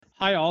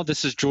Hi, all.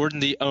 This is Jordan,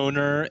 the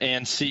owner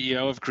and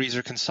CEO of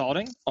Greaser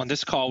Consulting. On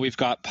this call, we've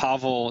got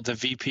Pavel, the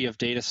VP of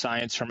Data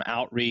Science from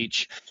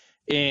Outreach,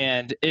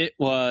 and it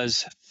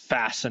was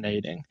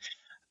fascinating.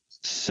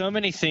 So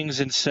many things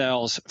in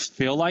sales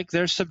feel like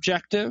they're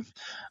subjective.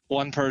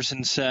 One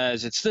person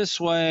says it's this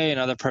way,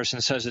 another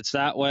person says it's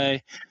that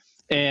way.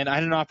 And I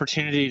had an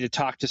opportunity to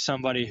talk to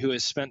somebody who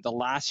has spent the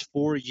last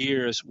 4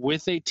 years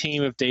with a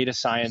team of data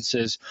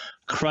scientists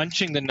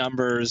crunching the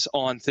numbers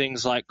on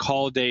things like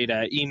call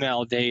data,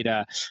 email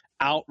data,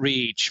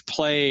 outreach,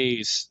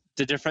 plays,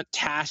 the different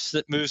tasks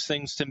that moves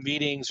things to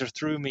meetings or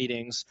through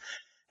meetings.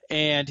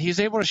 And he's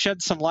able to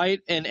shed some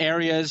light in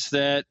areas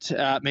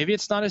that maybe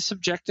it's not as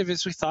subjective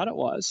as we thought it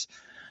was.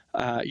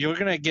 You're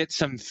going to get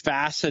some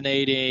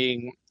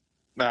fascinating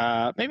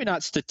maybe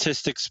not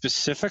statistics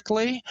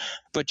specifically,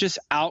 but just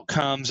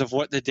outcomes of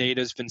what the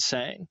data has been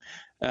saying.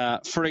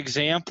 For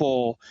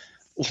example,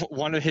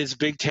 one of his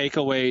big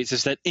takeaways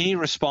is that any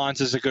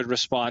response is a good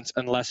response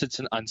unless it's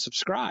an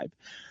unsubscribe.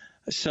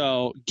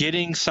 So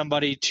getting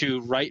somebody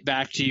to write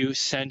back to you,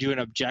 send you an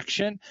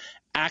objection,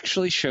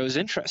 actually shows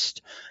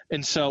interest.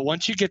 And so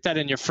once you get that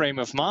in your frame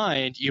of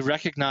mind, you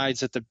recognize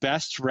that the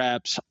best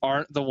reps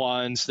aren't the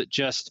ones that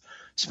just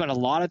spend a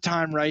lot of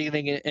time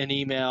writing an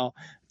email.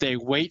 They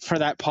wait for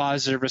that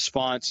positive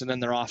response and then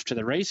they're off to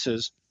the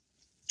races.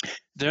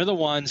 They're the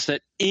ones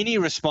that any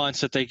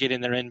response that they get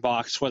in their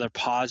inbox, whether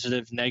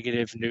positive,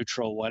 negative,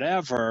 neutral,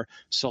 whatever,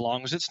 so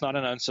long as it's not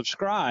an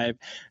unsubscribe,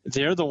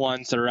 they're the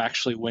ones that are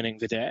actually winning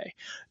the day.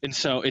 And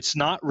so it's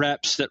not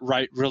reps that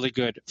write really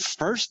good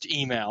first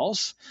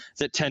emails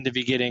that tend to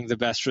be getting the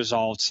best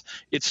results.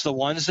 It's the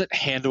ones that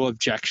handle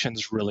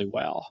objections really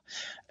well.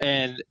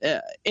 And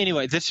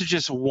anyway, this is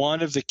just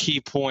one of the key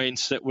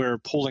points that we're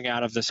pulling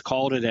out of this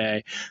call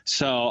today.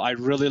 So I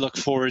really look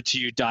forward to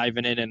you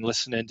diving in and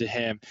listening to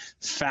him.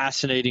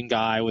 Fascinating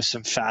guy with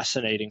some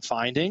fascinating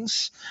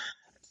findings.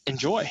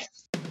 Enjoy.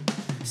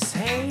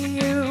 Say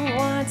you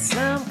want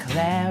some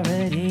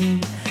clarity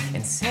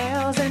in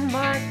sales and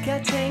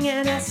marketing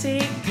and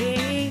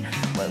SEP.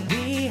 Well,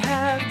 we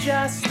have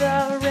just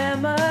the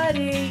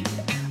remedy.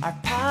 Our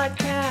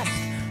podcast,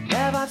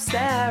 RevOps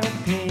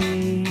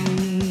Therapy.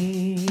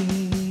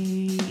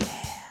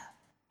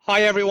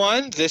 Hi,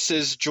 everyone. This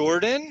is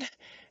Jordan,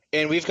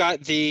 and we've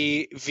got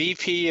the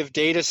VP of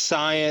Data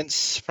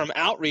Science from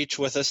Outreach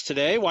with us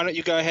today. Why don't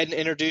you go ahead and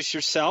introduce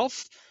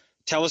yourself,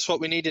 tell us what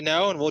we need to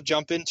know, and we'll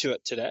jump into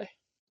it today.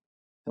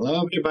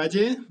 Hello,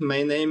 everybody.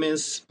 My name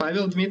is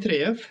Pavel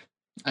Dmitriev.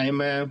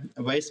 I'm a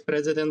Vice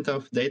President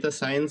of Data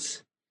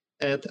Science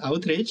at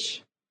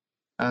Outreach.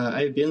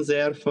 I've been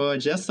there for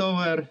just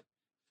over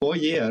 4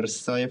 years,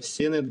 so I've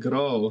seen it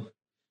grow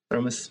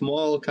from a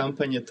small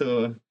company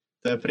to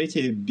a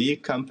pretty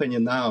big company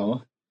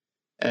now,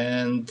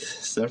 and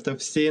sort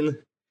of seen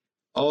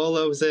all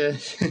of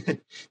the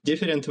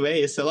different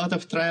ways, a lot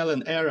of trial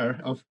and error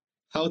of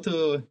how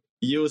to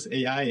use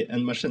AI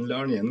and machine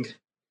learning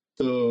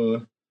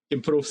to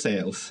improve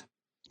sales.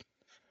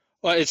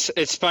 Well,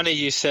 it's funny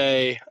you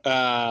say,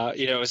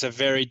 it was a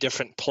very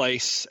different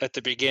place at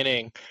the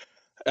beginning.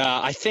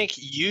 I think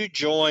you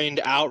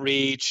joined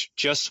Outreach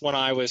just when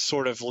I was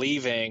sort of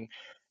leaving,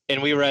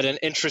 and we were at an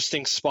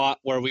interesting spot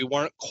where we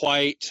weren't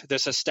quite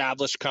this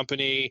established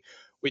company.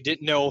 We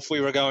didn't know if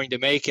we were going to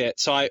make it.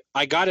 So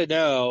I got to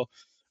know,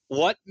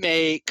 what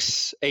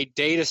makes a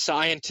data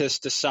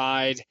scientist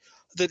decide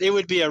that it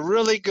would be a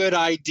really good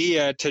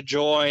idea to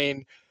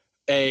join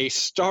a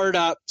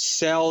startup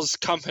sales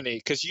company?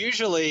 Because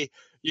usually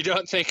you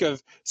don't think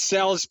of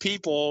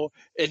salespeople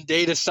and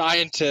data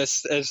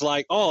scientists as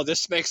like, oh,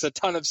 this makes a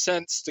ton of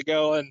sense to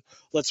go and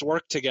let's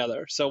work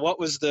together. So what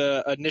was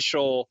the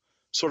initial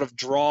sort of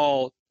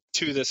draw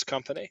to this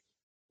company?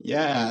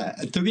 Yeah,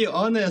 to be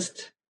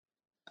honest,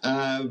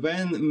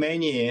 when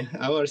Manny,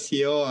 our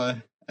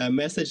CEO,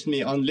 messaged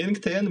me on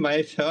LinkedIn,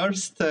 my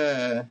first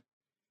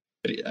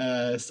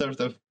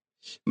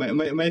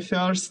my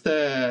first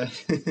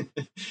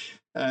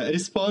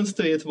response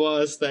to it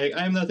was like,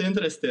 I'm not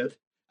interested.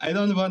 I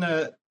don't want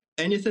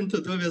anything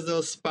to do with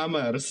those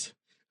spammers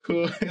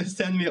who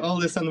send me all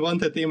these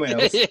unwanted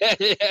emails.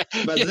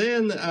 But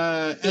then,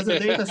 as a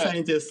data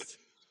scientist,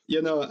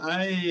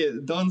 I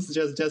don't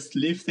just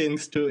leave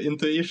things to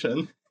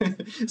intuition.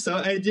 So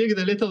I did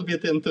a little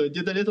bit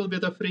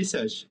of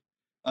research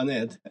on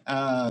it.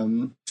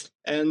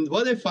 And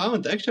what I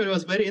found actually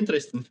was very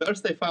interesting.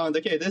 First, I found,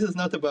 okay, this is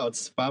not about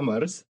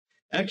spammers.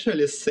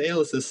 Actually,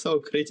 sales is so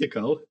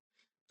critical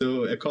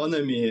to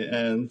economy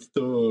and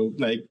to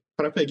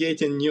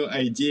propagating new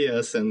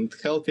ideas and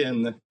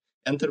helping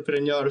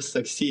entrepreneurs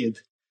succeed.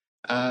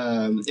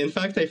 In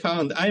fact, I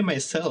found I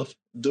myself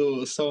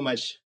do so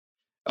much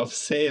of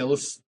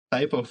sales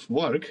type of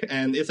work,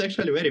 and it's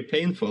actually very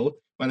painful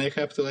when I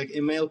have to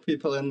email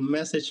people and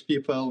message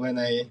people when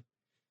I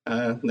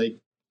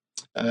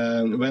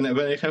when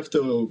I have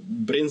to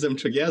bring them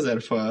together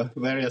for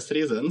various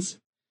reasons.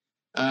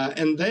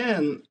 And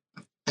then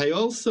I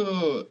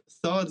also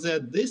thought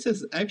that this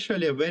is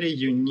actually a very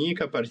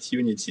unique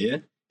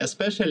opportunity,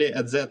 especially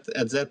at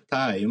that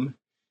time,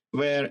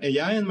 where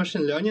AI and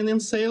machine learning in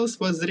sales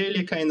was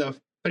really kind of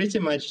pretty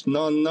much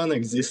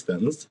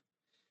non-existent.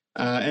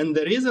 And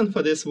the reason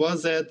for this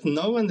was that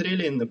no one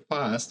really in the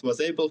past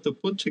was able to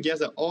put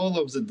together all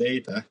of the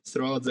data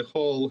throughout the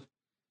whole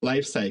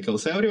life cycle.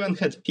 So everyone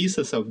had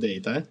pieces of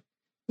data,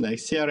 like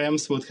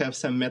CRMs would have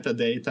some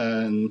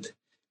metadata and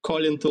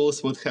calling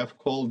tools would have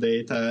call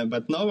data,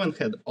 but no one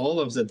had all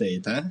of the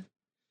data.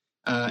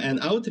 And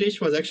Outreach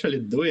was actually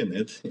doing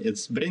it.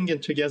 It's bringing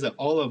together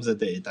all of the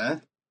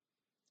data.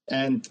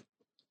 And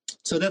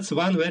so that's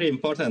one very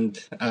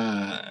important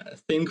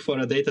thing for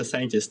a data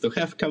scientist, to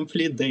have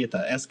complete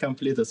data, as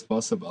complete as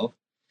possible.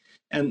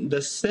 And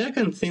the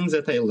second thing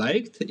that I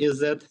liked is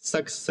that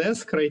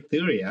success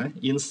criteria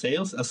in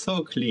sales are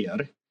so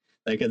clear.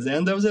 Like at the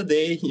end of the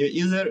day, you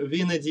either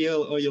win a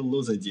deal or you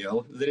lose a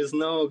deal. There is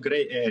no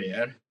gray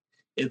area.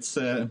 It's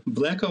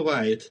black or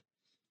white,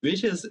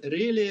 which is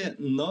really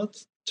not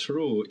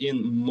true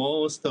in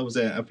most of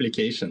the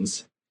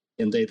applications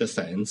in data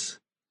science.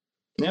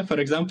 Yeah, for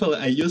example,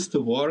 I used to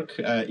work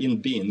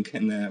in Bing,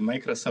 in a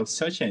Microsoft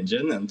search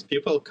engine, and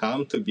people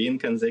come to Bing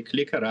and they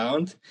click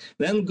around.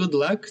 Then good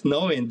luck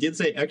knowing did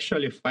they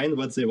actually find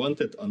what they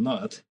wanted or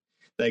not.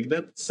 Like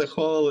that's a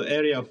whole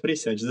area of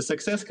research. The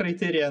success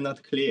criteria are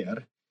not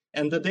clear.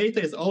 And the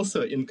data is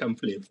also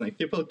incomplete. Like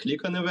people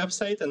click on a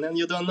website and then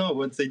you don't know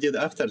what they did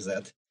after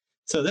that.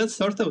 So that's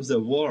sort of the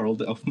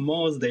world of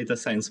most data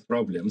science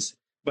problems.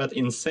 But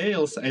in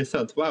sales, I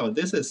thought, wow,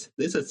 this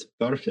is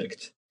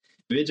perfect.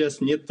 We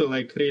just need to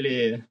like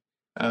really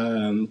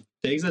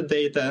take the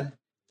data,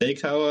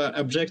 take our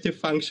objective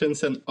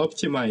functions and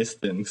optimize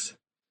things.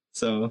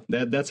 So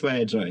that's why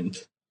I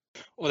joined.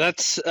 Well,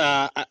 that's,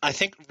 I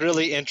think,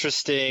 really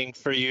interesting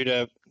for you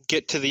to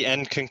get to the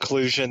end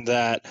conclusion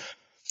that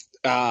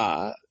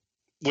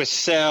with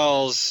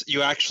sales,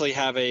 you actually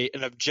have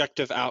an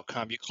objective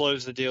outcome. You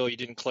close the deal, you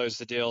didn't close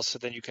the deal, so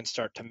then you can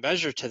start to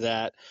measure to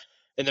that.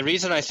 And the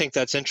reason I think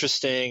that's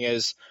interesting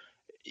is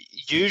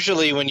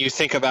usually when you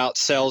think about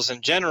sales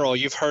in general,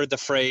 you've heard the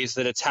phrase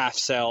that it's half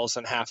sales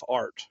and half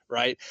art,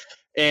 right?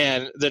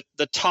 And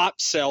the top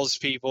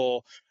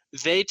salespeople,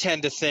 they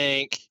tend to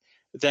think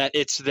that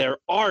it's their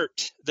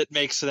art that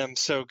makes them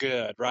so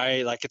good,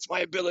 right? Like it's my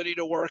ability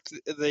to work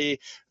the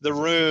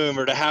room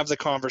or to have the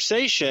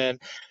conversation.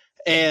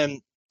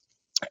 And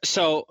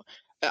so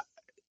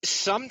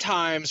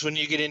sometimes when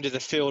you get into the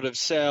field of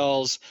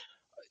sales,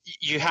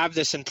 you have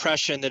this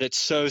impression that it's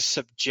so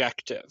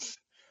subjective.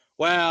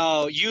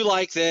 Well, you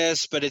like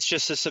this, but it's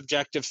just a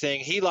subjective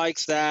thing. He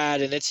likes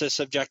that, and it's a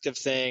subjective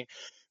thing.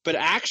 But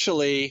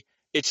actually,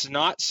 it's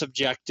not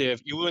subjective.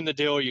 You win the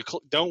deal, or you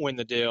don't win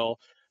the deal.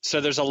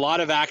 So there's a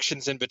lot of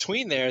actions in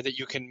between there that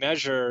you can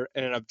measure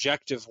in an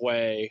objective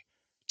way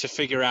to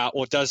figure out,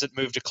 well, does it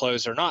move to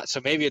close or not?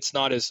 So maybe it's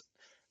not as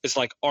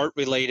like art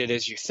related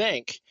as you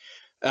think.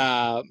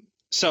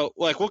 So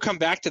like we'll come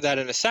back to that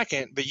in a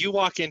second, but you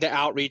walk into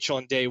Outreach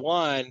on day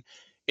one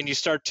and you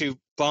start to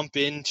bump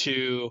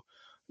into,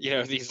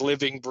 these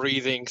living,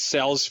 breathing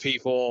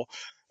salespeople.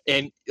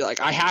 And like,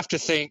 I have to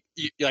think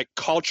like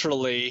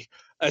culturally,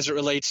 as it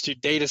relates to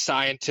data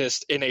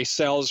scientists in a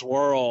sales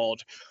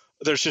world,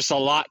 there's just a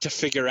lot to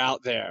figure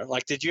out there.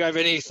 Like, did you have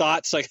any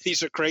thoughts like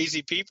these are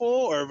crazy people,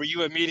 or were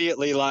you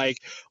immediately like,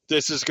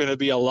 this is going to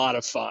be a lot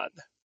of fun?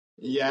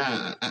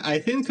 Yeah, I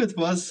think it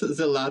was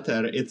the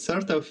latter. It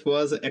sort of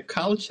was a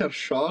culture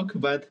shock,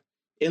 but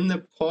in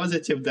the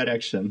positive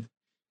direction.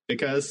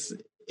 Because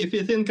if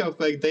you think of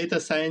like data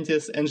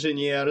scientists,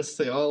 engineers,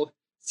 they all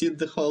sit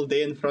the whole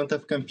day in front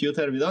of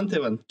computer. We don't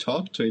even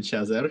talk to each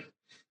other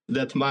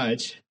that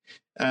much.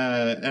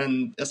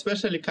 And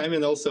especially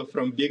coming also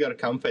from bigger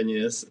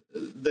companies,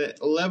 the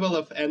level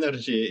of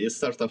energy is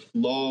sort of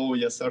low.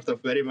 You're sort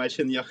of very much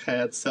in your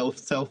head,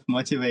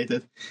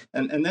 self-motivated.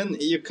 And then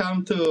you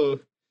come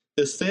to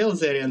the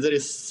sales area and there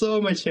is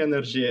so much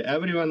energy.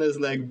 Everyone is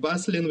like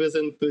bustling with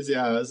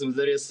enthusiasm.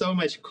 There is so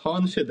much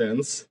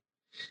confidence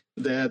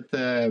that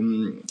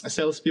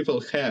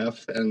salespeople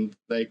have. And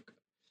like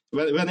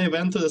when I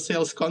went to the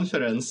sales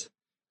conference,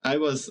 I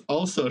was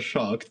also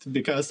shocked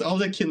because all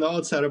the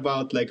keynotes are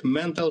about like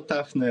mental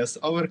toughness,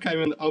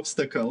 overcoming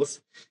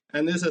obstacles.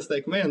 And this is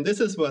like, man, this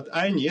is what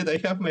I need. I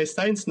have my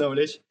science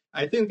knowledge.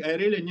 I think I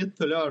really need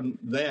to learn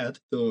that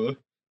to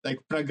like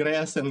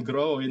progress and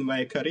grow in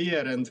my career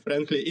and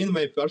frankly in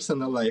my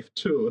personal life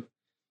too.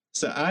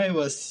 So I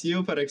was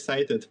super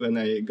excited when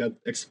I got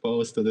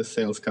exposed to the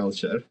sales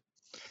culture.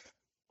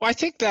 Well, I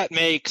think that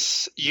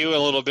makes you a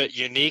little bit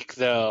unique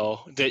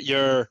though, that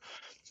you're,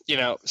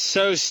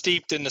 so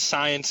steeped in the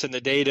science and the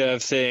data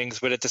of things,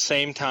 but at the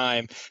same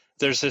time,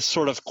 there's this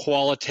sort of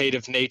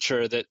qualitative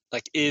nature that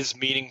like is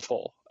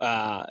meaningful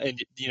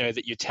and,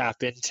 that you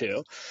tap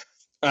into.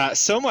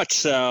 So much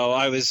so,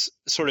 I was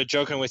sort of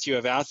joking with you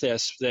about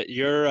this, that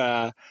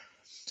you're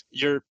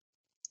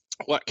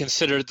what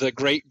considered the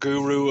great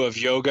guru of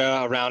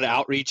yoga around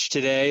Outreach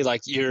today.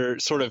 Like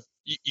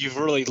you've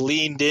really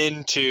leaned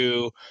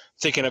into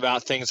thinking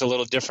about things a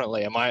little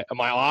differently. Am I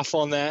off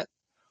on that?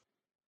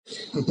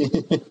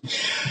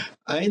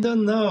 I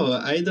don't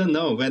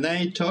know. When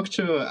I talk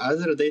to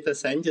other data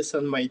scientists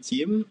on my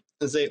team,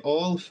 they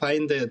all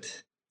find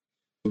it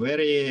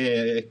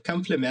very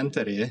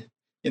complementary.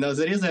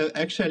 There is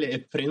actually a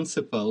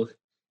principle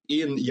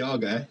in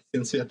yoga,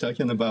 since we are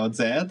talking about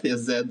that,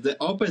 is that the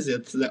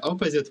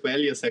opposite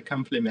values are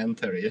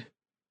complementary.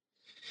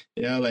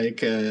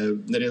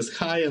 There is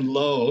high and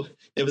low.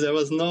 If there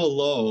was no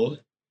low,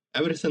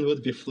 everything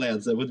would be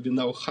flat. There would be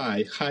no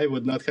high. High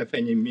would not have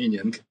any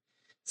meaning.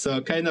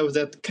 So kind of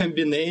that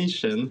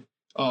combination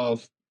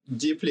of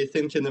deeply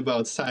thinking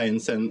about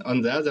science and,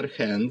 on the other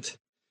hand,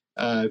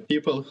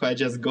 people who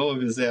just go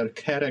with their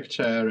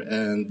character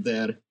and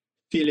their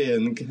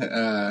feeling,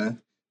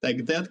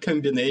 like that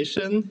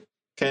combination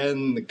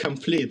can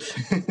complete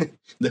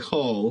the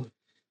whole.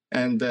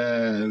 And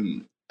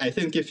I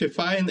think if you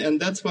find, and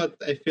that's what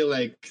I feel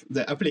like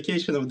the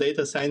application of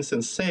data science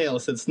in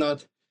sales, it's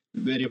not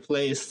we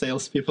replace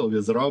salespeople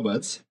with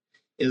robots,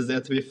 is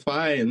that we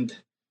find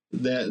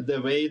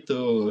the way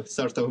to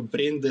sort of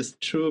bring these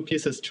two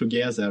pieces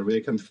together. We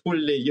can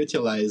fully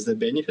utilize the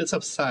benefits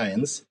of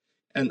science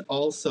and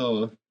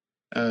also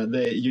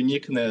the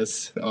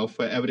uniqueness of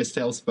every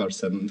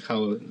salesperson,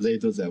 how they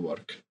do their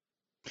work.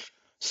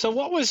 So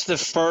what was the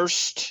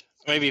first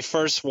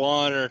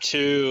one or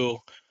two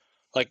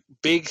like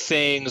big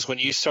things when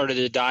you started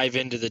to dive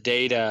into the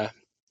data,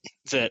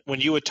 that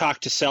when you would talk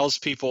to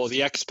salespeople,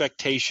 the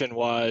expectation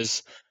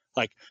was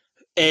like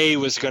A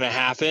was going to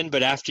happen,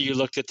 but after you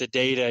looked at the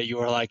data, you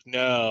were like,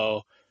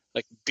 no,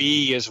 like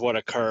B is what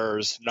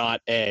occurs, not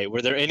A.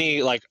 Were there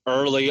any like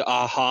early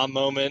aha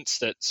moments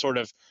that sort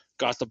of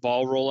got the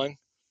ball rolling?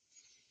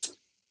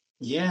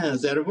 Yeah,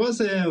 there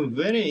was a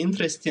very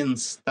interesting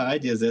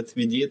study that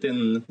we did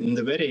in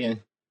the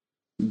very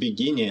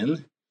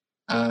beginning,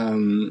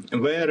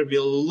 where we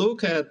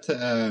look at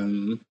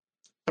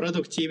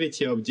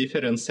productivity of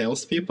different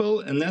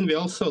salespeople, and then we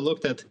also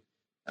looked at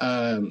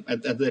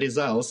the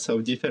results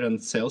of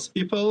different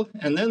salespeople,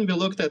 and then we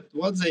looked at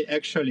what they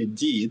actually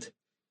did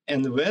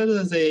and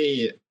whether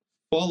they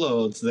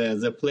followed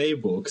the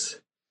playbooks,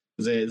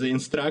 the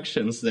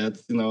instructions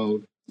that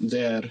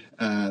their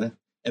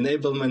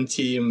enablement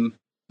team,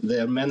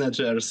 their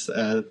managers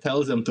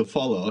tell them to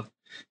follow.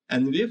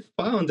 And we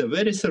found a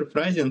very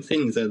surprising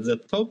thing, that the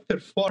top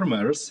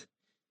performers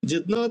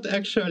did not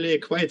actually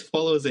quite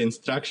follow the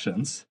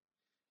instructions.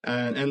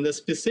 And the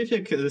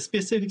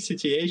specific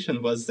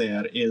situation was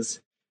there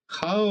is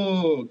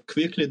how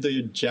quickly do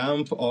you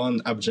jump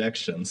on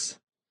objections?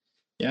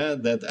 Yeah,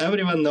 that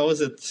everyone knows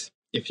that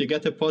if you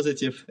get a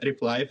positive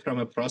reply from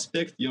a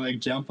prospect, you like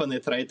jump on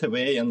it right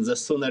away, and the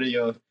sooner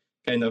you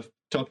kind of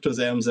talk to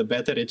them, the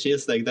better it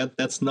is. Like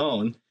that's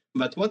known.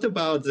 But what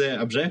about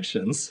the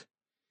objections?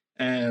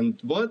 And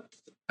what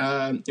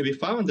we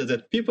found is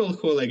that people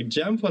who like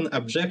jump on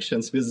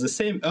objections with the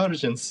same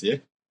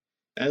urgency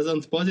as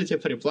on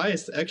positive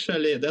replies,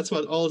 actually, that's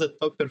what all the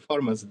top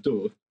performers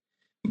do.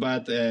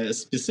 But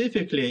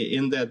specifically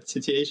in that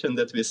situation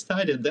that we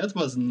studied, that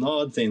was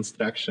not the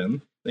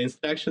instruction. The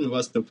instruction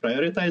was to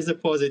prioritize the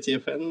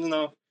positive, and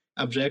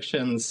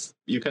objections,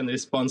 you can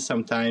respond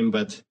sometime,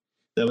 but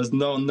there was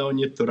no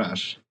need to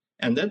rush.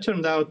 And that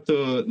turned out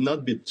to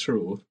not be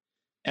true.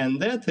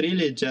 And that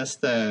really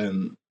just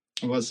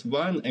was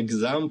one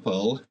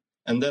example.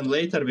 And then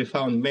later we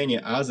found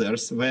many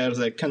others where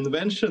the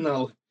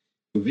conventional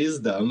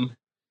wisdom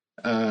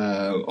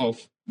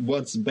of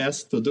what's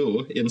best to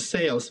do in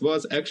sales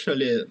was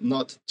actually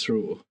not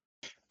true.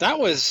 That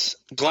was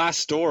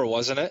Glassdoor,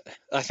 wasn't it?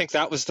 I think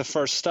that was the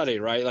first study,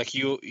 right? Like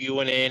you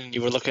went in and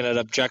you were looking at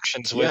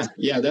objections with...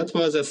 Yeah, that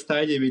was a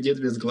study we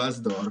did with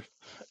Glassdoor.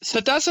 So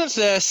doesn't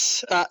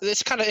this,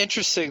 it's kind of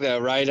interesting though,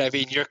 right? I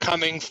mean, you're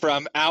coming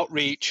from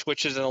outreach,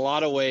 which is in a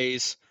lot of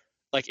ways,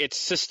 like it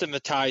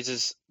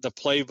systematizes the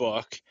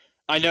playbook.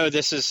 I know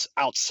this is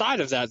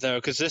outside of that though,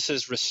 because this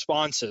is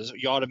responses.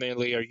 You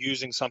ultimately are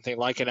using something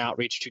like an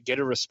outreach to get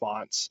a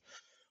response.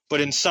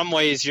 But in some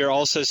ways, you're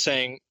also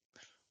saying,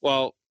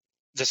 well,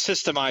 the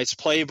systemized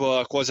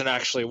playbook wasn't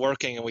actually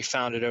working and we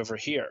found it over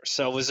here.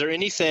 So was there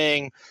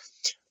anything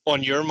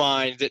on your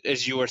mind that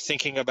as you were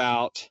thinking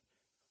about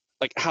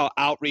like how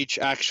outreach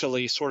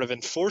actually sort of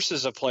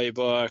enforces a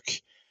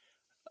playbook,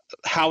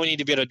 how we need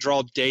to be able to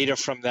draw data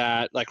from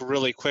that like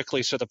really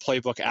quickly so the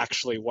playbook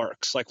actually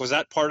works? Like, was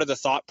that part of the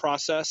thought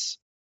process?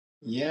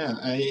 Yeah,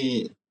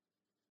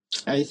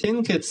 I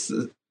think it's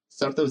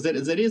sort of,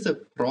 there is a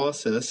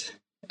process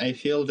I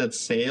feel that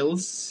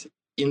sales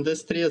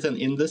industry as an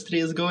industry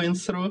is going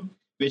through,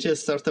 which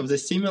is sort of the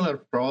similar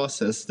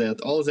process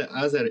that all the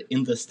other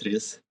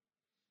industries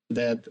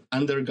that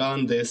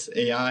undergone this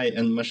AI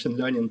and machine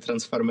learning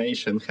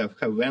transformation have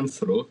went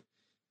through,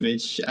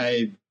 which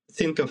I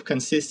think of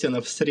consisting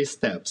of 3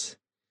 steps.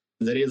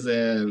 There is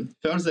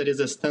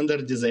a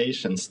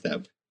standardization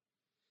step,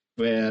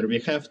 where we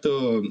have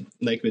to,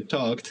 like we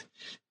talked,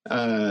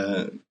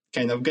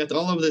 kind of get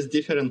all of these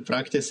different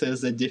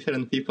practices that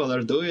different people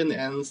are doing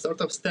and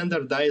sort of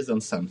standardize on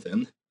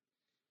something.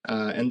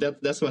 And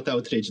that's what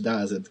outreach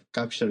does. It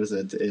captures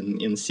it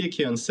in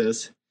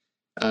sequences.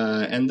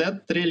 And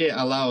that really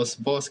allows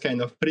both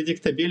kind of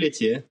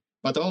predictability,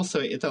 but also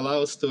it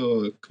allows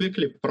to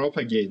quickly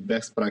propagate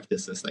best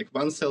practices. Like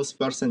one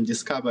salesperson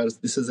discovers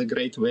this is a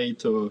great way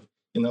to,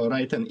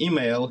 write an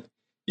email.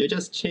 You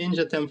just change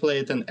a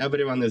template and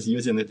everyone is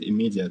using it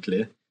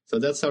immediately. So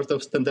that sort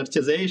of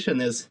standardization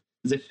is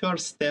the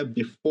first step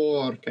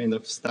before kind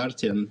of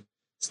starting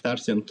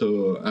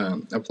to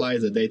apply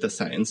the data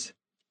science.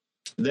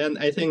 Then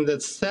I think the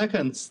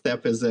second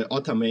step is the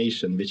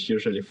automation, which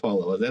usually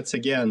follows. That's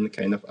again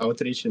kind of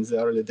outreach in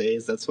the early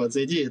days. That's what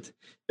they did.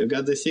 You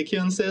got the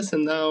sequences,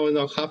 and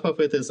now half of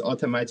it is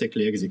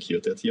automatically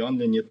executed. You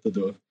only need to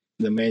do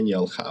the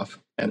manual half,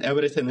 and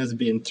everything is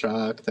being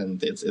tracked,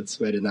 and it's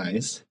very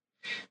nice.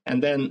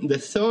 And then the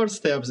third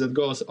step that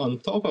goes on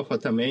top of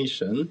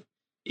automation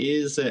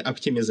is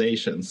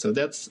optimization. So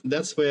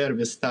that's where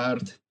we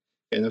start,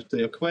 kind of to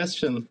your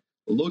question,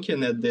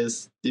 looking at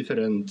these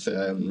different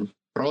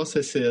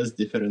processes,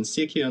 different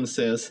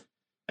sequences,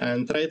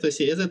 and try to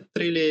see is it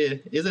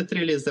really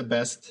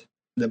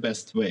the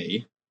best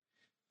way.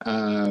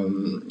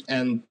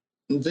 And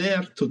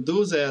there, to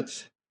do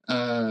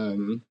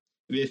that,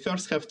 we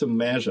first have to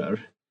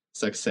measure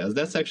success.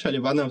 That's actually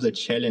one of the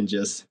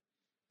challenges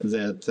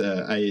that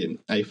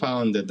I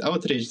found at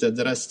Outreach, that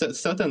there are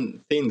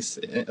certain things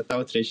at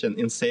Outreach and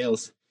in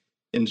sales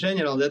in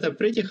general that are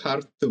pretty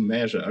hard to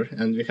measure,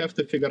 and we have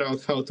to figure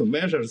out how to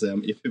measure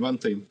them if we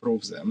want to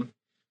improve them.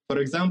 For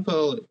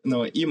example,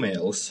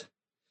 emails.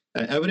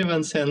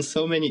 Everyone sends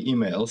so many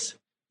emails,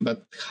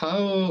 but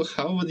how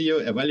would you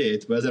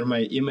evaluate whether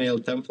my email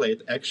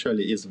template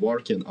actually is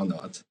working or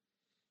not?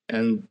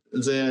 And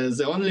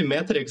the only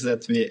metrics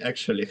that we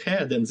actually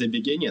had in the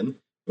beginning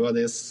were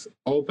these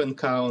open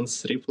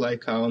counts, reply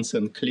counts,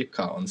 and click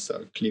counts,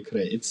 or click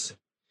rates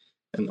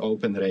and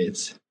open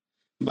rates.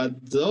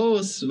 But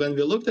those, when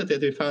we looked at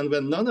it, we found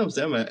that none of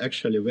them are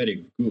actually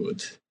very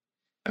good.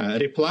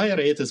 Reply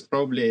rate is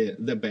probably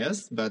the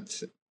best,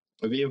 but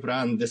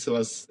this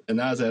was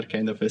another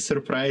kind of a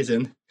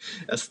surprising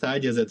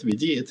study that we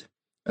did.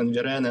 And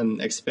we ran an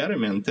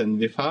experiment, and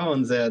we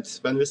found that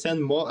when we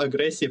send more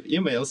aggressive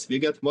emails, we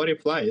get more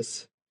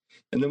replies.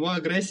 And the more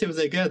aggressive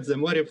they get, the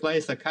more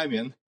replies are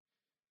coming,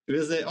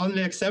 with the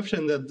only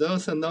exception that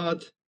those are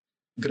not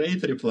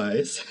great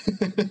replies.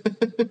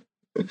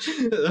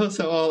 Those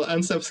are all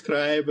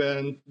unsubscribe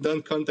and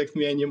don't contact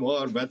me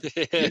anymore. But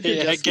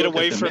get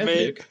away from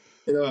me.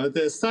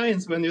 The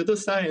science, when you do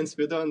science,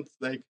 we don't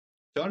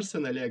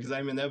personally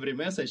examine every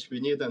message.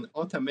 We need an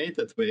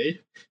automated way.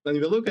 When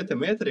we look at the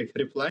metric,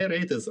 reply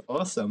rate is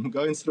awesome,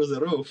 going through the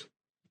roof.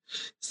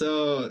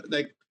 So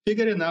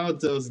figuring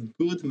out those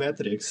good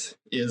metrics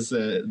is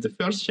the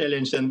first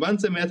challenge. And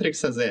once the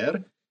metrics are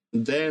there,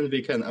 then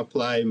we can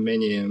apply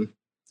many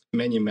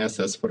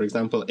methods. For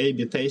example,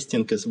 A/B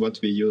testing is what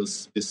we use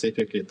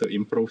specifically to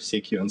improve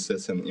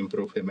sequences and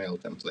improve email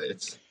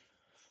templates.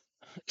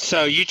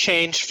 So you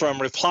changed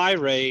from reply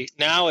rate.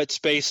 Now it's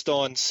based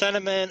on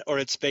sentiment, or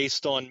it's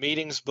based on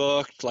meetings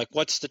booked?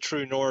 What's the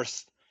true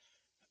north,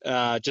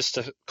 just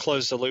to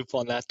close the loop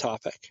on that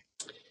topic?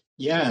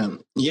 Yeah.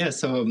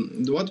 So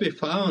what we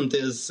found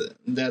is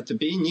that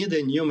we need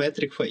a new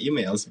metric for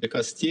emails,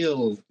 because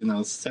still,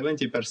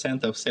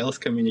 70% of sales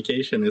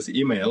communication is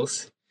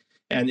emails.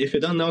 And if you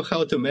don't know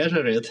how to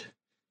measure it,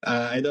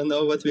 I don't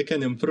know what we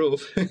can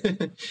improve.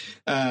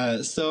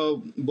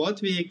 So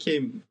what we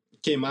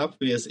came up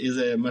with is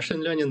a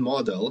machine learning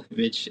model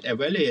which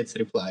evaluates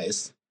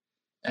replies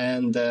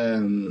and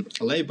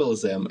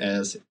labels them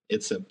as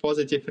it's a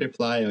positive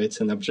reply, or it's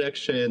an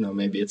objection, or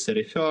maybe it's a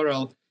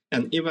referral,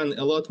 and even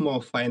a lot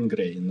more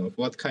fine-grained of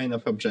what kind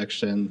of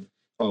objection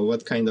or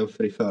what kind of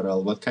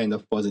referral, what kind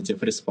of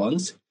positive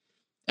response.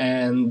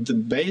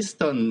 And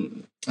based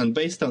on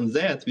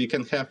that, we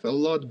can have a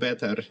lot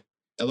better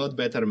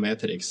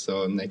metrics.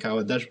 So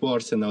our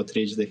dashboards in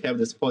Outreach, they have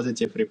these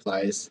positive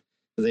replies.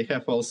 They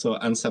have also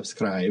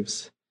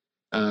unsubscribes.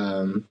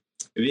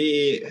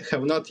 We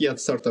have not yet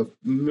sort of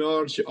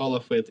merged all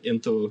of it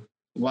into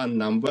one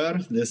number.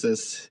 This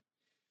is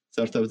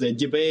sort of the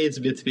debates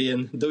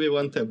between, do we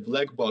want a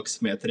black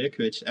box metric,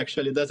 which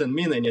actually doesn't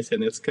mean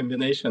anything. It's a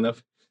combination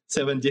of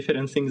 7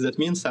 different things that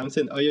mean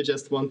something, or you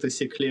just want to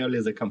see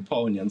clearly the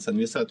components. And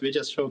we thought we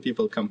just show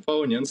people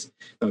components.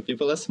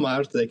 People are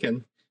smart, they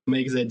can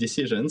make their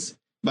decisions.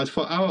 But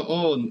for our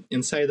own,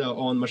 inside our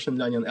own machine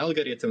learning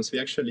algorithms, we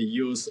actually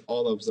use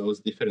all of those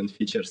different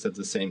features at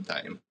the same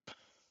time.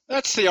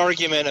 That's the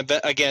argument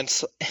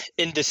against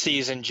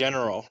indices in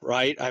general,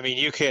 right? I mean,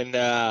 you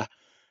can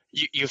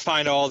you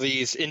find all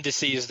these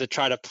indices that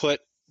try to put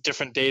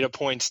different data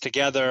points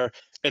together,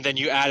 and then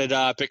you add it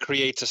up, it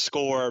creates a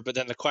score. But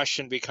then the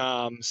question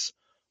becomes,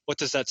 what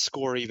does that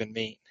score even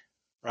mean,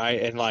 right?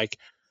 And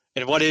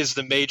what is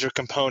the major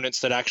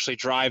components that actually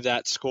drive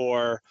that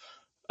score?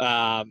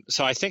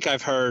 So I think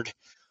I've heard,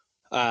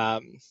 I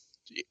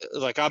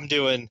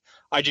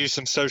do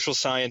some social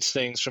science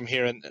things from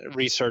here and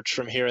research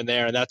from here and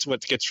there. And that's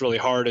what gets really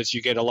hard, is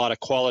you get a lot of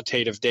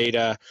qualitative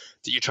data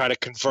that you try to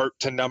convert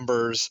to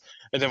numbers.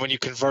 And then when you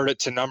convert it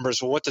to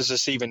numbers, well, what does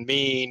this even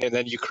mean? And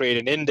then you create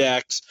an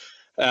index.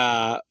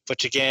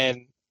 which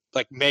again,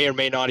 like may or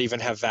may not even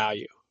have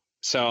value.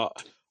 So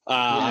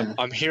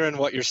I'm hearing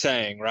what you're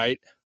saying, right?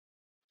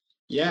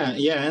 Yeah,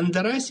 and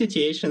there are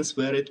situations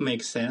where it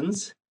makes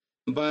sense,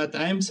 but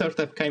I'm sort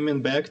of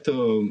coming back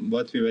to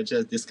what we were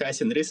just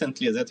discussing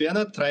recently, that we are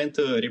not trying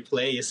to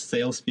replace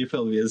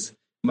salespeople with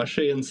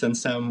machines and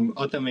some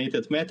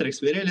automated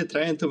metrics. We're really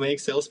trying to make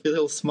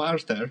salespeople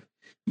smarter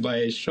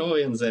by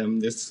showing them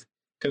these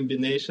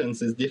combinations,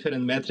 these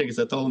different metrics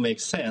that all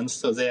make sense,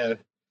 so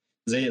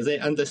they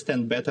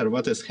understand better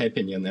what is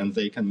happening and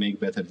they can make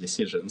better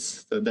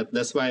decisions. So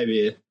that's why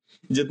we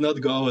did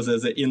not go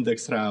the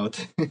index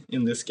route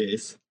in this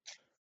case.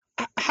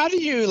 How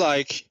do you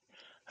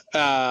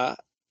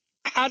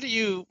how do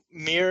you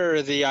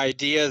mirror the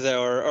idea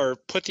though, or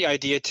put the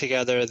idea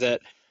together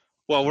that,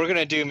 well, we're going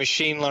to do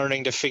machine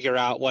learning to figure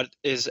out what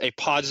is a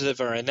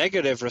positive or a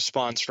negative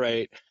response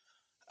rate,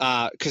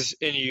 because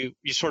you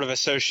sort of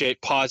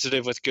associate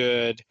positive with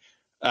good,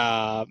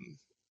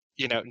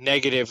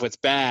 negative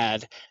with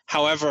bad.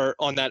 However,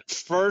 on that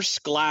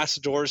first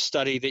Glassdoor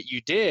study that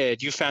you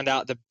did, you found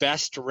out the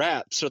best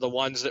reps are the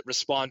ones that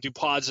respond to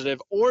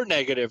positive or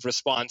negative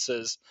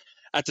responses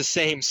at the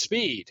same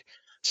speed.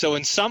 So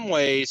in some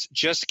ways,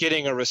 just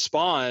getting a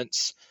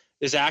response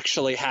is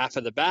actually half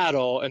of the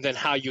battle, and then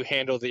how you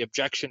handle the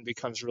objection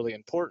becomes really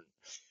important.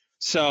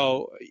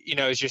 So,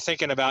 as you're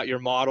thinking about your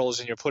models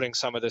and you're putting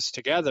some of this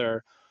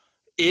together,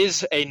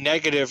 is a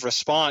negative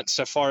response,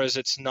 so far as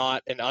it's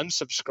not an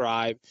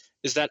unsubscribe,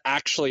 is that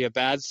actually a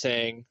bad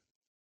thing,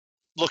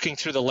 looking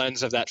through the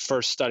lens of that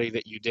first study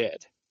that you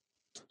did?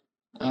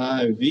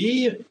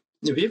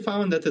 We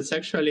found that it's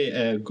actually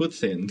a good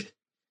thing.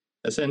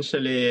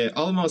 Essentially,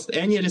 almost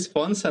any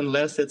response,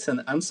 unless it's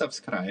an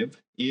unsubscribe,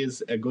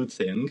 is a good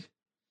thing.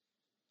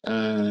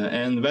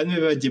 And when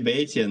we were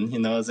debating,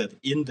 that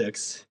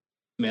index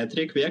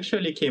metric, we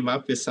actually came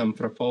up with some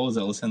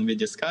proposals and we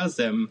discussed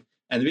them,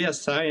 and we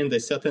assigned a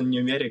certain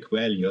numeric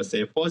value.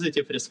 So a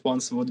positive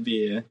response would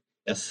be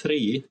a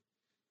 3,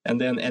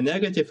 and then a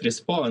negative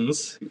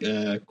response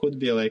could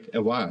be like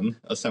a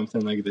 1 or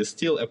something like this,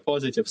 still a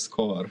positive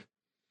score.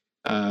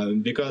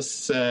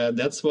 Because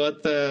that's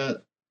what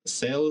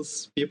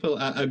sales people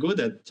are good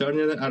at,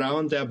 turning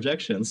around the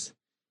objections.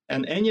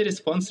 And any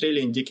response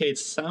really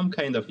indicates some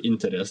kind of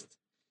interest.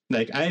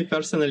 Like, I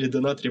personally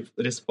do not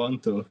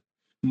respond to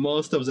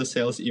most of the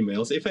sales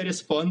emails. If I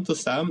respond to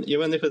some,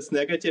 even if it's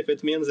negative,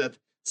 it means that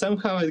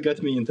somehow it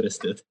got me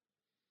interested.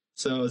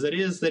 So there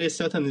is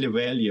certainly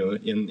value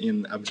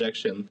in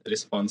objection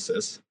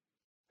responses.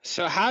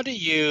 So how do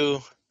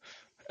you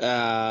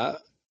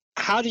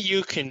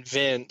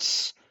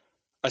convince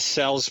a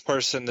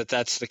salesperson that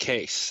that's the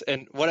case?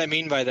 And what I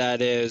mean by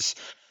that is,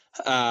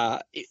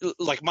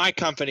 like my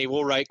company,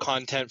 we'll write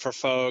content for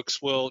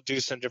folks, we'll do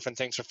some different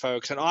things for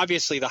folks, and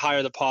obviously the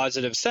higher the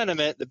positive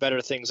sentiment, the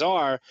better things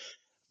are.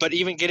 But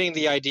even getting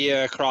the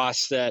idea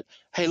across that,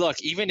 hey,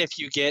 look, even if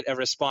you get a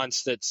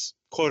response that's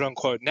quote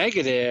unquote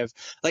negative,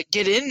 like,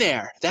 get in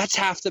there. That's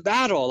half the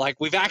battle. Like,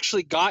 we've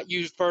actually got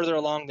you further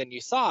along than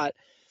you thought.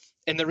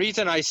 And the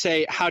reason I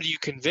say, how do you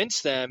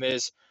convince them,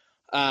 is,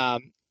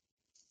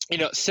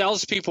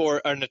 salespeople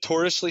are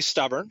notoriously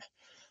stubborn.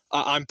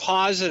 I'm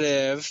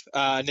positive,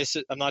 and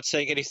I'm not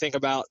saying anything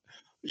about,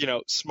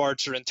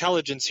 smarts or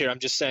intelligence here. I'm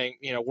just saying,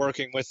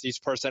 working with these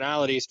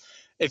personalities,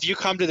 if you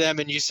come to them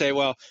and you say,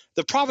 well,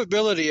 the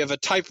probability of a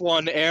type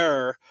 1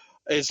 error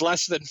is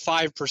less than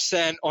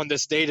 5% on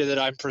this data that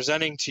I'm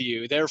presenting to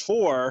you,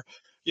 therefore,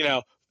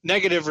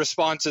 negative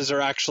responses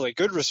are actually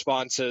good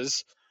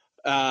responses.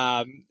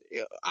 I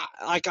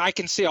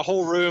can see a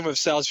whole room of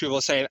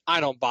salespeople saying, I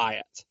don't buy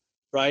it,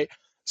 right?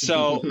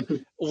 So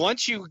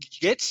once you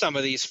get some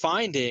of these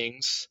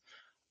findings,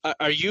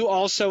 are you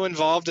also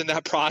involved in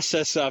that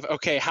process of,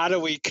 okay, how do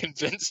we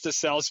convince the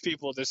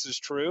salespeople this is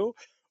true?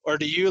 Or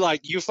do you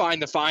you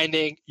find the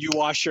finding, you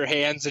wash your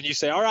hands and you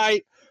say, all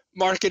right,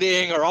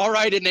 marketing, or all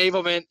right,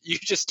 enablement, you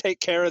just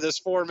take care of this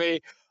for me.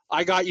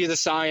 I got you the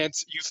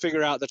science, you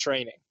figure out the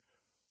training.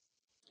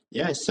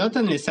 Yeah,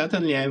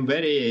 certainly I'm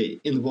very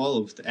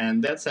involved.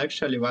 And that's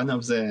actually one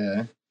of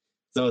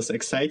those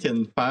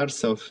exciting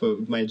parts of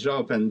my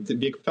job, and the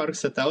big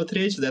perks at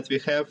Outreach, that we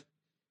have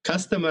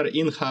customer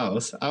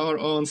in-house. Our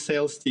own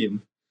sales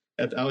team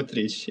at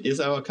Outreach is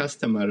our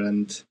customer,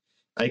 and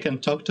I can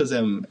talk to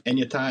them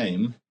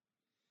anytime.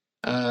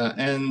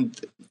 And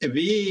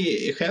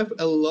we have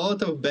a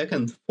lot of back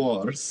and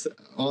forth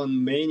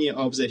on many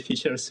of the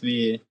features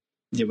we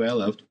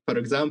developed. For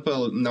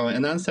example, now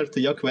an answer to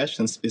your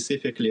question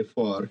specifically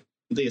for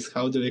this,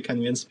 how do we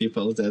convince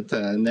people that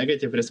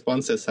negative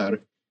responses are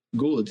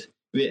good?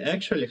 We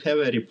actually have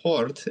a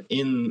report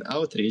in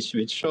Outreach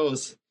which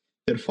shows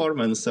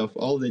performance of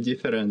all the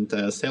different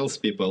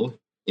salespeople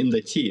in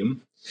the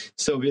team.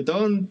 So we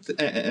don't,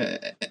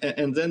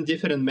 and then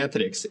different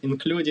metrics,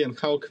 including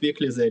how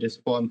quickly they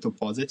respond to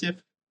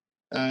positive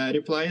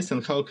replies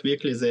and how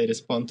quickly they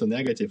respond to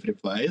negative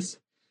replies.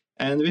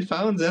 And we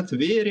found that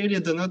we really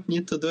do not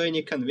need to do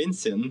any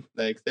convincing.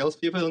 Like,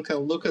 salespeople can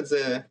look at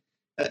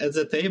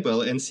the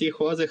table and see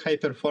who are the high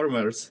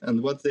performers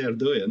and what they are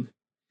doing.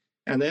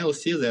 And they'll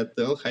see that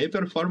the high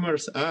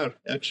performers are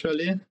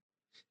actually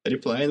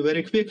replying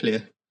very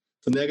quickly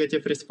to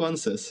negative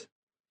responses.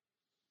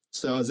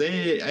 So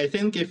I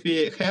think if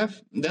we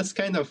have, that's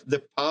kind of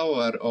the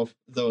power of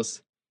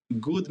those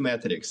good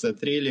metrics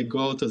that really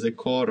go to the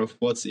core of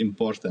what's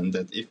important.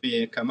 That if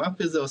we come up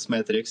with those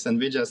metrics and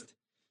we just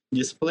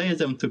display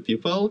them to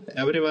people,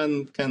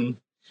 everyone can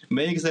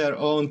make their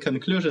own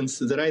conclusions,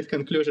 the right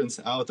conclusions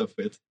out of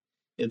it.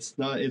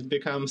 It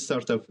becomes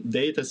sort of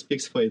data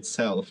speaks for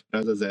itself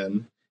rather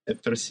than a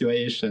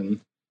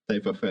persuasion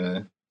type of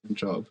a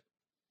job.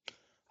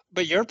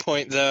 But your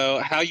point, though,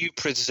 how you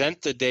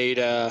present the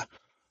data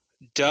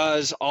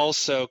does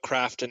also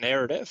craft a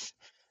narrative.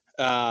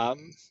 My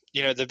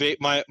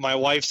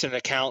wife's an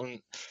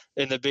accountant,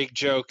 and the big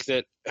joke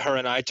that her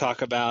and I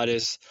talk about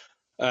is,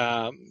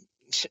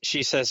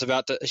 she says as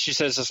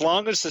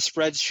long as the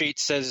spreadsheet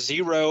says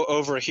 0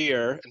 over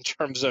here in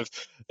terms of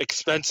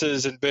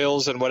expenses and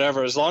bills and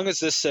whatever, as long as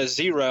this says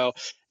 0,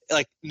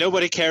 like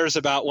nobody cares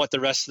about what the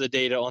rest of the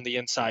data on the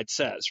inside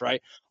says,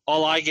 right?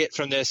 All I get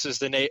from this is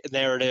the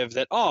narrative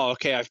that, oh,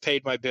 okay, I've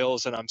paid my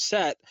bills and I'm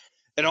set,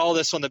 and all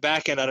this on the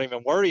back end I don't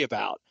even worry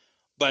about.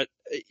 But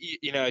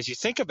as you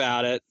think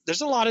about it,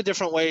 there's a lot of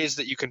different ways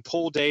that you can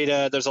pull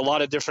data. There's a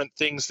lot of different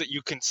things that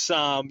you can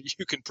sum,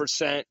 you can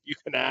percent, you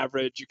can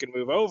average, you can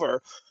move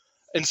over.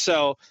 And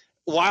so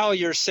while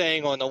you're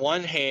saying on the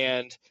one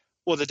hand,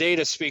 well, the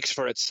data speaks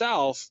for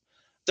itself,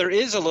 there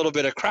is a little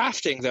bit of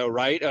crafting though,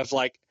 right? Of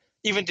like,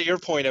 even to your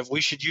point of we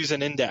should use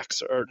an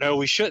index or no,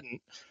 we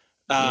shouldn't.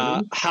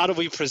 How do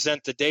we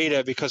present the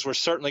data? Because we're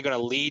certainly going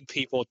to lead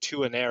people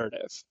to a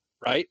narrative,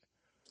 right?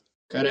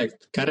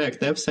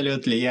 Correct,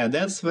 absolutely. Yeah,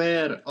 that's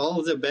where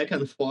all the back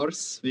and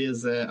forth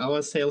with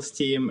our sales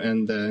team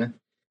and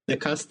the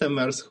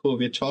customers who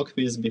we talk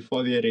with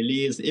before we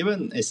release,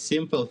 even a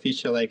simple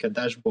feature like a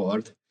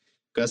dashboard,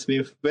 because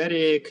we've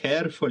very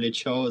carefully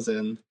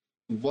chosen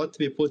what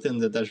we put in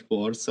the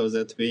dashboard so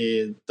that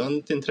we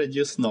don't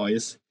introduce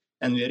noise,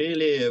 and we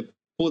really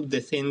put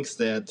the things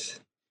that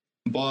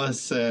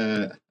both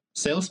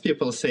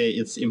salespeople say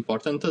it's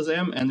important to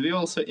them, and we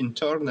also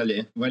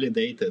internally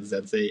validated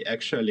that they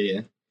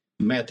actually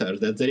matter,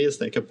 that there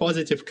is like a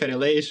positive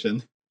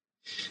correlation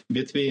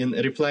between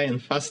replying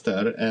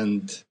faster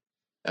and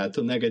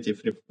to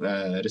negative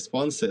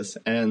responses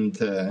and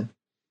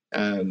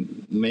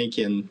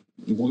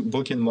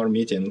booking more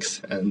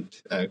meetings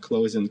and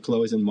closing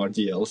more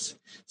deals.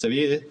 So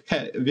we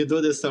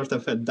do this sort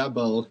of a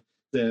double,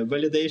 the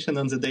validation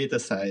on the data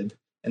side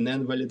and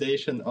then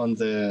validation on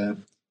the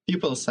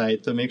people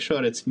side to make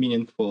sure it's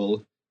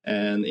meaningful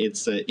and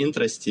it's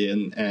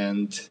interesting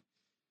and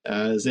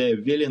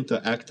they're willing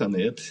to act on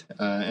it.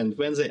 And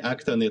when they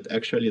act on it,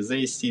 actually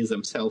they see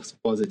themselves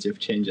positive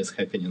changes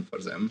happening for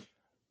them.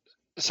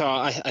 So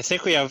I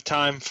think we have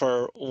time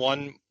for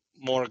one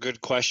more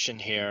good question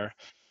here.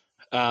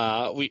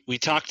 We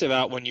talked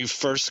about when you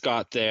first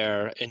got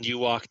there and you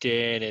walked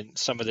in and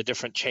some of the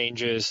different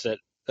changes that,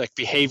 like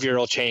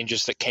behavioral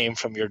changes that came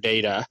from your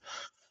data.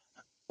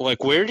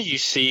 Like, where do you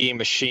see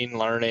machine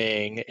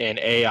learning and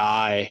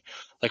AI?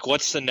 Like,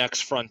 what's the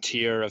next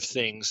frontier of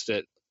things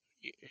that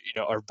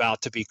are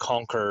about to be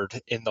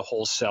conquered in the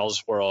whole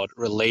sales world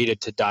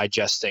related to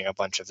digesting a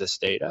bunch of this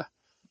data?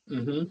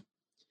 Mm-hmm.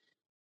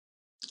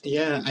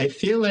 Yeah, I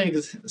feel like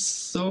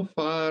so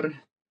far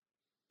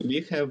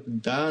we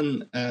have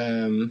done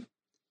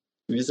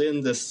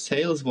within the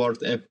sales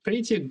world a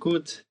pretty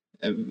good,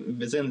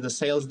 within the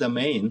sales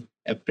domain,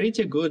 a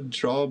pretty good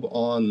job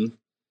on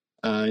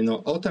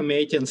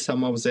automating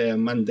some of the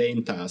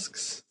mundane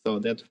tasks, so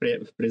that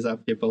frees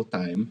up people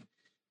time.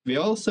 We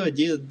also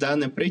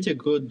done a pretty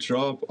good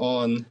job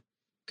on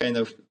kind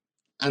of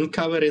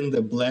uncovering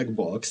the black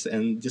box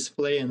and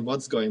displaying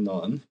what's going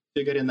on,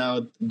 figuring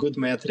out good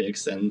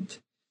metrics and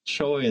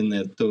showing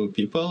it to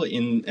people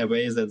in a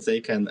way that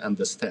they can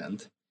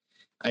understand.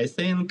 I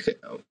think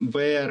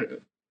where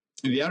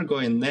we are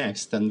going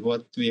next and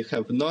what we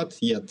have not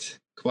yet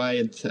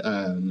quite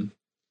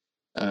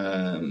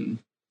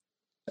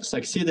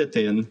succeeded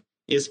in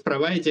is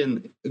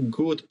providing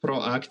good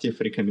proactive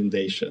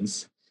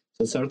recommendations.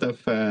 So sort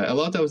of a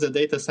lot of the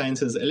data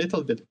science is a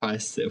little bit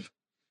passive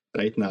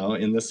right now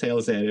in the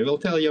sales area. We'll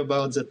tell you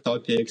about the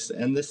topics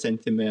and the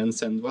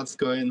sentiments and what's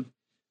going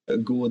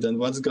good and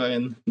what's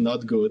going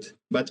not good.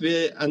 But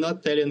we are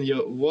not telling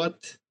you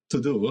what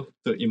to do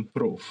to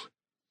improve.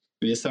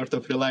 We sort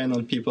of relying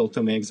on people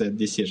to make that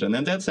decision.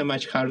 And that's a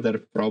much harder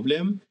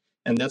problem.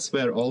 And that's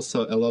where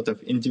also a lot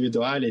of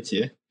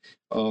individuality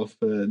of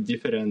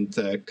different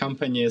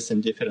companies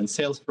and different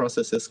sales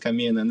processes come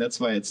in. And that's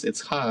why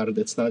it's hard.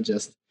 It's not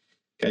just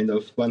kind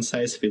of one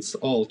size fits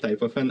all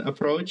type of an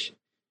approach.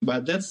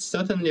 But that's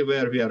certainly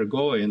where we are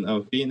going,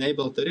 of being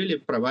able to really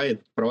provide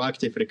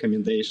proactive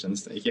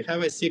recommendations. If you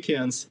have a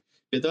sequence,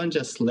 we don't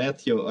just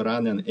let you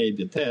run an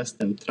A/B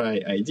test and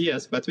try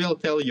ideas, but we'll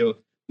tell you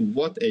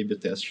what A/B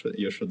test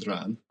you should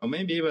run, or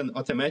maybe even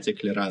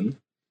automatically run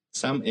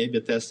some A/B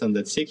tests on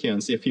that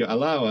sequence if you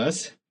allow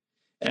us,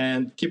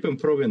 and keep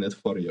improving it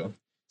for you.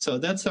 So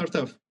that's sort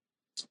of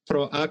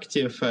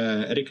proactive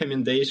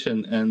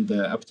recommendation and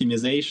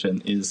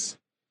optimization is,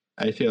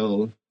 I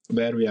feel,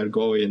 where we are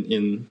going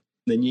in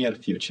the near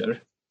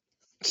future.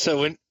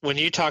 So when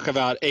you talk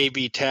about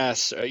A/B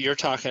tests, you're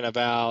talking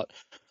about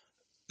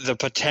the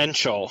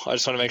potential, I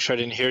just want to make sure I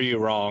didn't hear you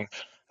wrong,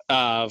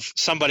 of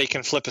somebody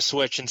can flip a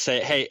switch and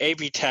say, hey,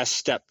 A/B test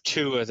step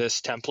 2 of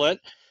this template,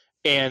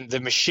 and the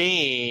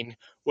machine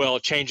will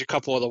change a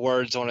couple of the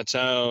words on its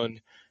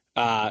own.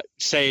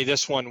 Say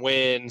this one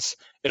wins,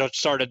 it'll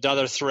start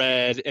another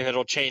thread and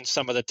it'll change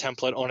some of the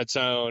template on its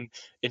own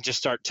and just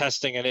start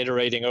testing and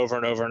iterating over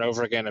and over and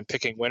over again and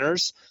picking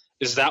winners.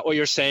 Is that what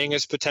you're saying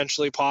is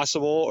potentially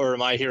possible, or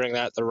am I hearing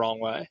that the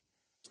wrong way?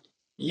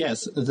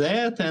 Yes,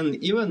 that and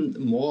even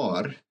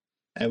more.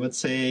 I would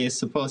say,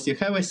 suppose you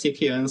have a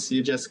sequence,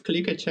 you just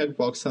click a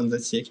checkbox on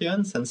the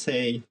sequence and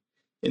say,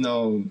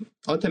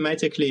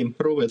 automatically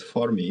improve it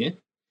for me.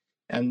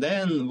 And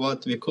then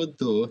what we could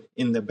do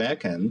in the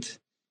backend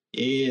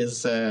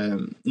is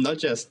not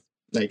just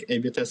like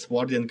A/B test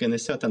wording in a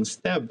certain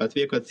step, but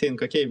we could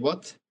think, okay,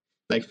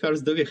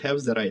 first, do we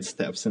have the right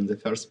steps in the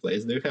first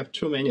place? Do we have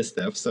too many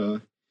steps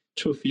or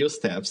too few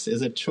steps?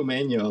 Is it too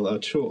manual or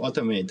too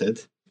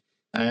automated?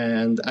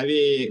 And are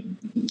we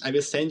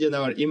sending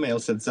our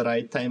emails at the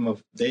right time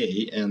of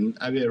day? And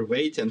are we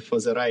waiting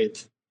for the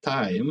right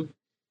time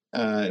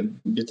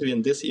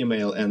between this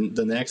email and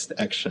the next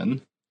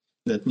action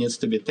that needs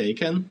to be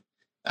taken?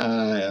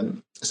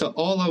 So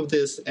all of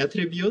these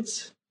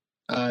attributes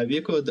we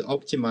could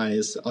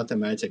optimize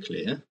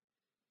automatically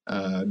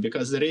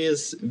because there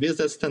is, with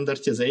the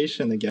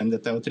standardization again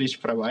that Outreach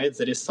provides,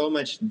 there is so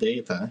much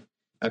data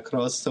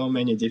across so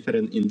many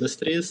different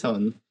industries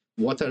on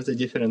what are the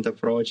different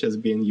approaches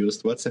being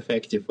used, what's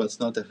effective, what's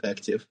not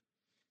effective.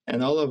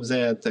 And all of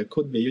that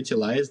could be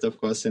utilized, of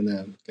course, in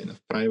a kind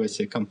of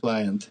privacy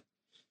compliant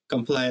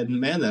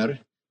manner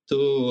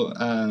to,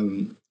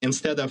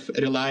 instead of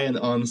relying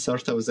on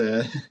sort of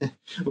the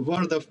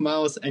word of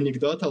mouth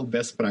anecdotal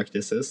best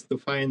practices, to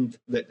find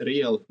the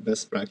real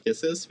best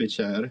practices, which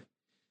are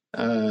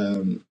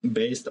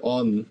based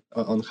on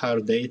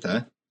hard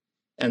data,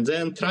 and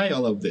then try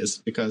all of this,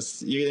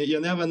 because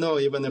you never know,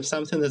 even if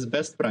something is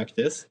best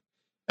practice,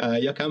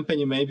 your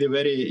company may be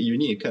very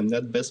unique and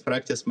that best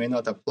practice may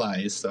not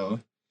apply. So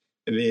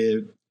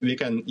we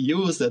can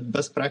use that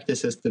best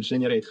practices to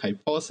generate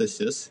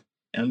hypotheses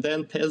and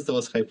then test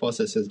those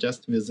hypotheses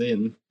just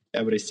within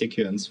every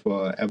sequence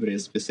for every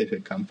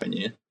specific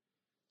company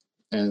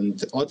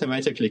and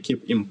automatically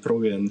keep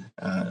improving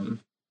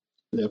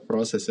their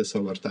processes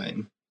over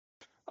time.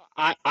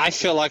 I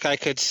feel like I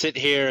could sit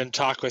here and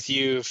talk with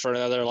you for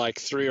another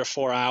 3 or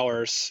 4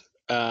 hours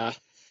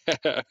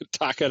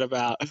talking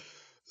about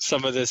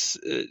some of this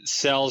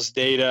sales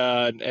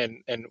data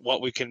and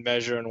what we can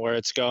measure and where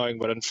it's going.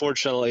 But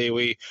unfortunately,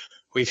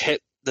 we've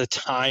hit the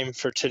time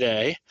for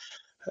today.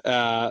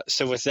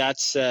 So with that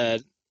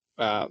said,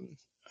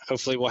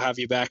 hopefully we'll have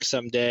you back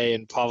someday.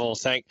 And Pavel,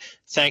 thank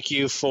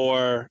you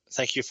for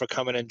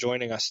coming and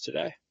joining us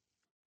today.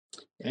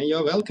 And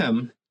you're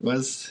welcome. It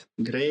was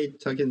great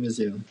talking with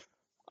you.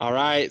 All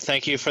right.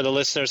 Thank you for the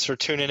listeners for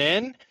tuning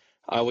in.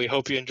 We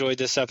hope you enjoyed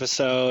this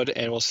episode,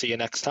 and we'll see you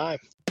next time.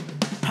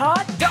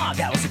 Hot dog,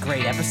 that was a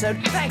great episode.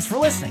 Thanks for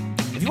listening.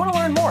 If you want to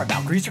learn more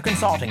about Greaser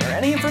Consulting or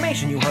any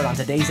information you heard on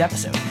today's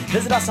episode,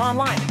 visit us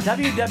online at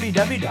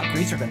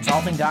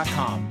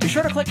www.greaserconsulting.com. Be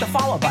sure to click the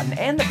follow button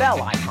and the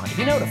bell icon to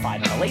be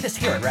notified on the latest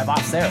here at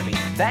RevOps Therapy.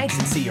 Thanks,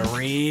 and see you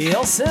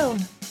real soon.